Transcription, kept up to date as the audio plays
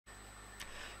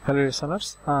Hello listeners,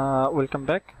 welcome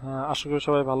back. আশা করি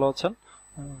সবাই ভালো আছেন।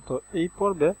 তো এই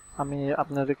পর্বে আমি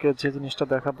আপনাদেরকে যে জিনিসটা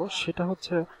দেখাবো সেটা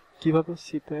হচ্ছে কিভাবে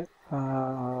সিতে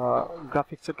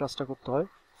গ্রাফিক্সের কাজটা করতে হয়,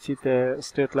 সিতে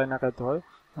স্ট্রেট লাইন আঁকাতে হয়।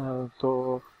 তো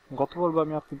গত পর্বে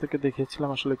আমি আপনাদেরকে দেখিয়েছিলাম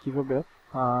আসলে কিভাবে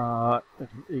আহ,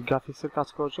 এই গ্রাফিক্সের কাজ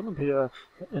করার জন্য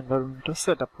এনভায়রনমেন্টটা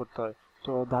সেট আপ করতে হয়।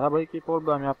 তো ধারাবাহিক এই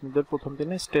পর্বে আমি আপনাদের প্রথম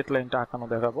দিনে স্ট্রেট লাইনটা আঁকানো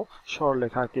দেখাবো,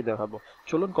 সরলরেখা আঁকিয়ে দেখাবো।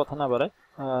 চলুন কথা না বাড়াই,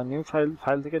 নিউ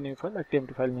ফাইল থেকে নিউ ফাইল একটা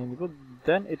এমটি ফাইল নিয়ে নিব।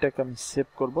 দেন এটাকে আমি সেভ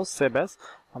করব, সেভ অ্যাজ।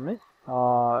 আমি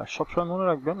সবসময় মনে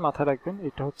রাখবেন, মাথায় রাখবেন,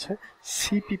 এটা হচ্ছে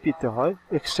সিপিপি তে হয়,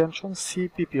 এক্সটেনশন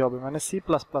সিপিপি হবে, মানে সি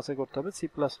প্লাস প্লাসে করতে হবে। সি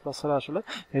প্লাস প্লাস ছাড়া আসলে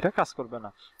এটা কাজ করবে না।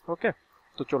 ওকে,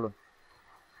 তো চলুন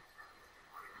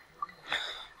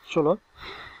চলুন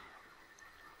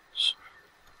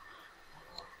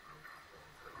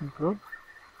include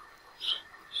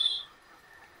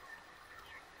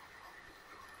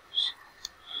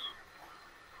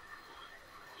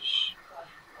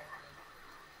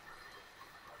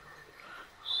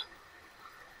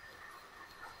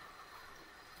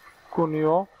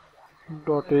conio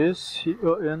dot is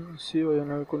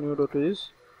conio dot is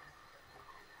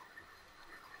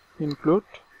include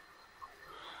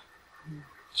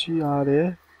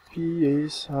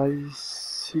graphis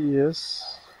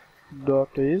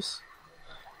dot is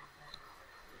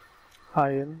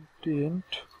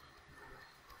int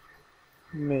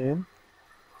main।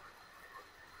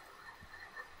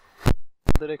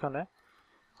 আমাদের এখানে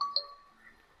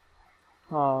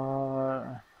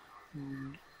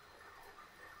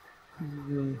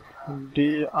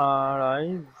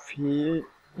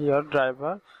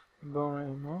ড্রাইভার এবং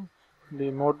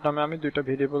মোড নামে আমি দুইটা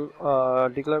ভেরিয়েবল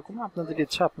ডিক্লেয়ার করবো। আপনাদের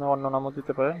ইচ্ছা আপনি অন্য নামও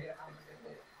দিতে পারেন।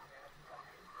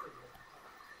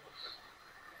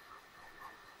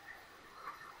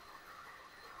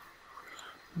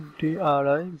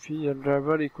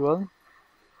 driver equal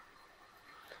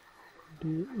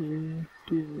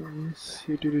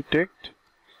city detect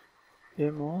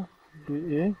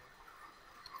moda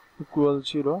equal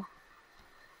 0।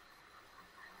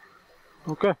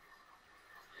 ওকে,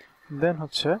 দেন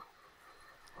হচ্ছে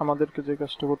আমাদেরকে যে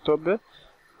কাজটা করতে হবে,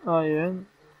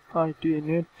 it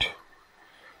init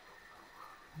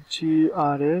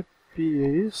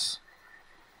graph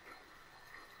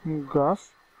graph।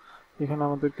 এখানে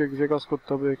আমাদেরকে যে কাজ করতে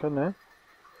হবে, এখানে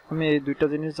আমি এই দুইটা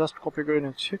জিনিস জাস্ট কপি করে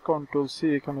নিচ্ছি, কন্ট্রোল সি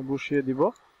এখানে বসিয়ে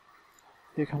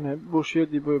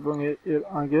দিব, এবং এর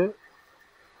আগে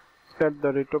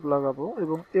 @ লাগাবো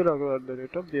এবং এর আগে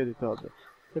 @ দিয়ে দিতে হবে,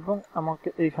 এবং আমাকে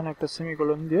এইখানে একটা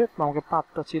সেমিকোলন দিয়ে আমাকে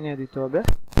পাথটা চিনিয়ে দিতে হবে।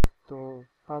 তো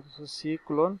পাথ হচ্ছে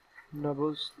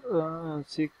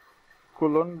C:\,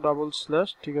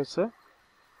 ঠিক আছে,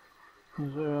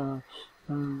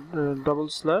 ডাবল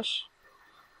স্ল্যাশ,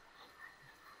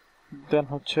 দেন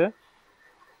হচ্ছে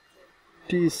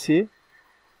TC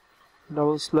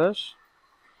ডাবল স্ল্যাশ,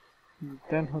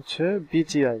 দেন হচ্ছে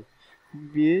BGI।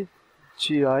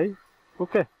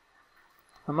 ওকে,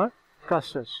 আমার কাজ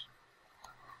শেষ।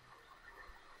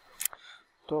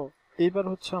 তো এইবার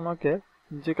হচ্ছে আমাকে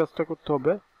যে কাজটা করতে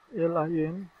হবে,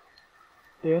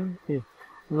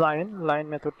 লাইন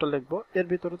মেথডটা লিখবো। এর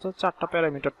ভিতরে তো 4টা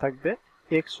প্যারামিটার থাকবে,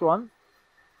 x1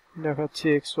 দেখাচ্ছি,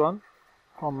 x1,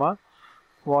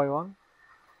 y1,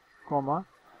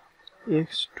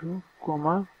 x2,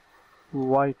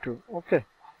 y2। ওকে,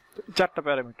 4টা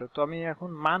প্যারামিটার। তো আমি এখন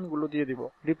মানগুলো দিয়ে দিব,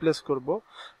 রিপ্লেস করব।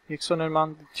 x1 এর মান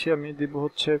দিচ্ছি, আমি দিব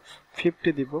হচ্ছে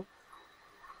 50 দিব,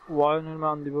 y1 এর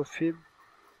মান দিব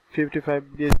 55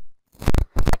 দিয়ে,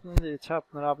 আপনাদের ইচ্ছা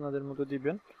আপনারা আপনাদের মতো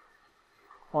দিবেন।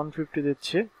 150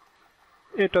 দিচ্ছি,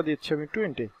 এটা দিচ্ছি আমি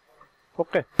 20।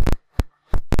 ওকে,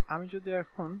 আমি যদি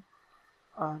এখন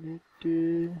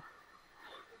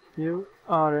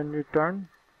return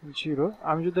 0,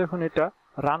 আমি যদি এখন এটা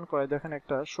রান করে দেখেন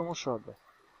একটা সমস্যা হবে।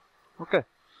 ওকে,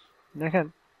 দেখেন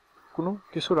কোনো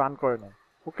কিছু রান করে নাই।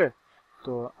 ওকে,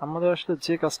 তো আমাদের আসলে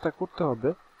যে কাজটা করতে হবে,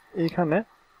 এইখানে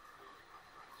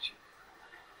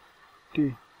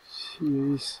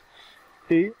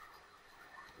এই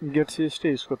গেট সিরিজটা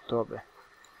ইউজ করতে হবে।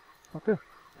 ওকে,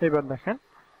 এবার দেখেন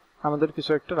আমাদের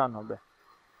কিছু একটা রান হবে।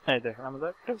 এই দেখেন আমাদের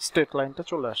একটা স্ট্রেট লাইনটা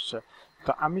চলে আসছে।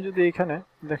 তো আমি যদি এখানে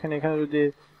দেখেন, এখানে যদি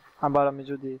আবার আমি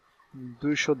যদি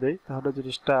 200 দেই তাহলে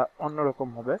জিনিসটা অন্যরকম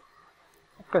হবে।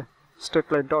 ওকে, স্ট্রেট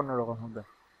লাইনটা অন্যরকম হবে।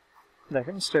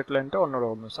 দেখেন স্ট্রেট লাইনটা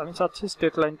অন্যরকম হচ্ছে। আমি চাচ্ছি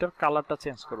স্ট্রেট লাইনটার কালারটা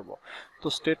চেঞ্জ করব। তো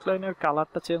স্ট্রেট লাইনের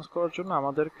কালারটা চেঞ্জ করার জন্য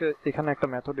আমাদেরকে এখানে একটা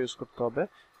মেথড ইউজ করতে হবে,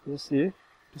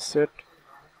 সেট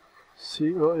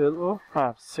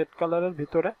সেট কালারের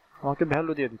ভিতরে আমাকে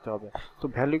ভ্যালু দিয়ে দিতে হবে। তো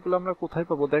ভ্যালুগুলো আমরা কোথায়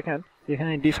পাবো, দেখেন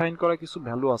এখানে ডিফাইন করা কিছু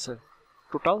ভ্যালু আছে,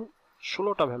 টোটাল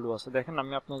 16টা ভ্যালু আছে। দেখেন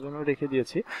আমি আপনার জন্য রেখে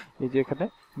দিয়েছি, এই যে এখানে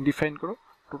ডিফাইন করো,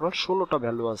 টোটাল 16টা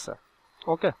ভ্যালু আছে।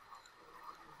 ওকে,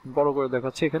 বড় করে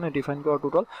দেখাচ্ছি, এখানে ডিফাইন করা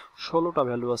টোটাল 16টা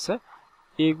ভ্যালু আছে।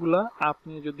 এইগুলা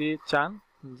আপনি যদি চান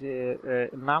যে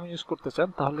নাম ইউজ করতে চান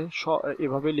তাহলে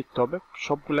এভাবে লিখতে হবে,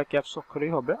 সবগুলা ক্যাপস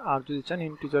অক্ষরেই হবে। আর যদি চান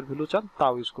ইন্টিজার ভ্যালু চান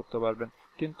তাও ইউজ করতে পারবেন,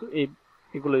 কিন্তু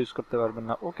এগুলো ইউজ করতে পারবেন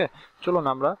না। ওকে, চলুন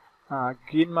আমরা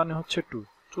গ্রিন মানে হচ্ছে 2,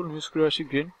 চলুন ইউজ করে আসি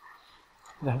গ্রিন,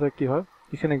 দেখা যাক কি হয়।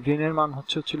 এখানে গ্রিনের মান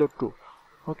ছিল 2।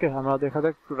 ওকে, আমরা দেখা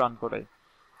যাক, একটু রান করাই,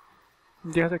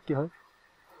 দেখা যাক কি হয়।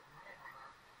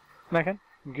 দেখেন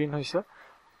গ্রিন হয়েছে।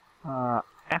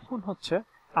 এখন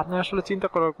আপনি আসলে চিন্তা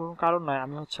করার কোনো কারণ নাই,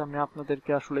 আমি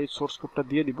আপনাদেরকে আসলে এই সোর্স কোডটা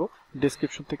দিয়ে দিব,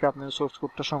 ডেসক্রিপশন থেকে আপনি সোর্স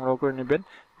কোডটা সংগ্রহ করে নেবেন,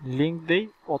 লিংক দেই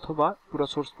অথবা পুরো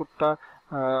সোর্স কোডটা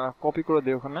কপি করে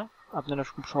দিই, ওখানে আপনারা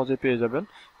খুব সহজে পেয়ে যাবেন।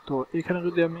 তো এখানে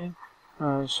যদি আমি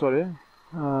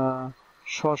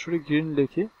সরাসরি গ্রিন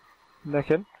লিখি,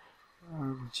 দেখেন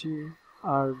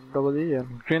GREEN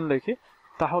গ্রিন লিখি,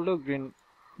 তাহলেও গ্রিন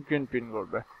গ্রিন প্রিন্ট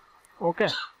করবে। ওকে,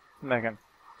 দেখেন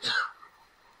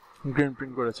গ্রিন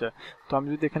প্রিন্ট করেছে। তো আমি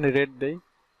যদি এখানে রেড দেই,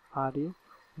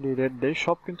 রেড দেই,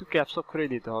 সব কিন্তু ক্যাপস অক্ষরেই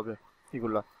দিতে হবে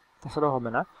এগুলা, তাছাড়া হবে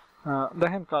না।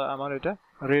 দেখেন আমার এটা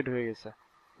রেড হয়ে গেছে,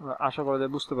 আশা করা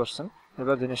যায় বুঝতে পারছেন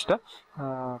এবার জিনিসটা,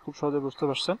 খুব সহজে বুঝতে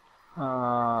পারছেন।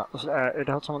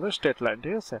 এটা হচ্ছে আমাদের স্টেট লাইন,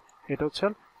 ঠিক আছে। এটা হচ্ছে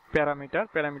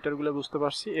প্যারামিটারগুলো বুঝতে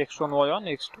পারছি, x1 y1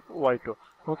 x2 y2।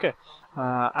 ওকে,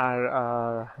 আর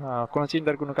কোনো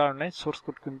চিন্তার কোনো কারণ নেই, সোর্স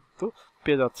কোড কিন্তু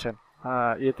পেয়ে যাচ্ছেন,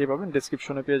 ইয়েতে পাবেন,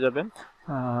 ডেসক্রিপশনে পেয়ে যাবেন।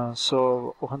 সো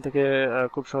ওখান থেকে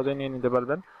খুব সহজেই নিয়ে নিতে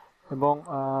পারবেন। এবং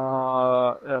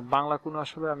বাংলা কোনো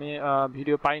আসলে আমি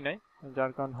ভিডিও পাই নাই,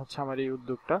 যার কারণ আমার এই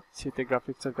উদ্যোগটা শীতে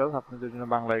গ্রাফিক্সের কাজ আপনাদের জন্য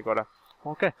বাংলায় করা।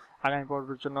 ওকে, আগামী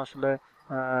পর্বের জন্য আসলে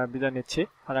বিদায় নিচ্ছি।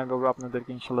 আগামী পর্বে আপনাদেরকে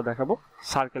ইনশাল্লাহ দেখাবো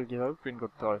সার্কেল কিভাবে প্রিন্ট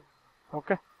করতে হয়।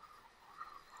 ওকে,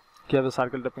 কিভাবে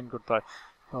সার্কেলটা প্রিন্ট করতে হয়।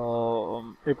 তো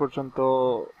এই পর্যন্ত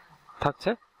থাকছে,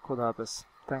 খোদা হাফেজ,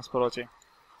 থ্যাংকস ফর ওয়াচিং।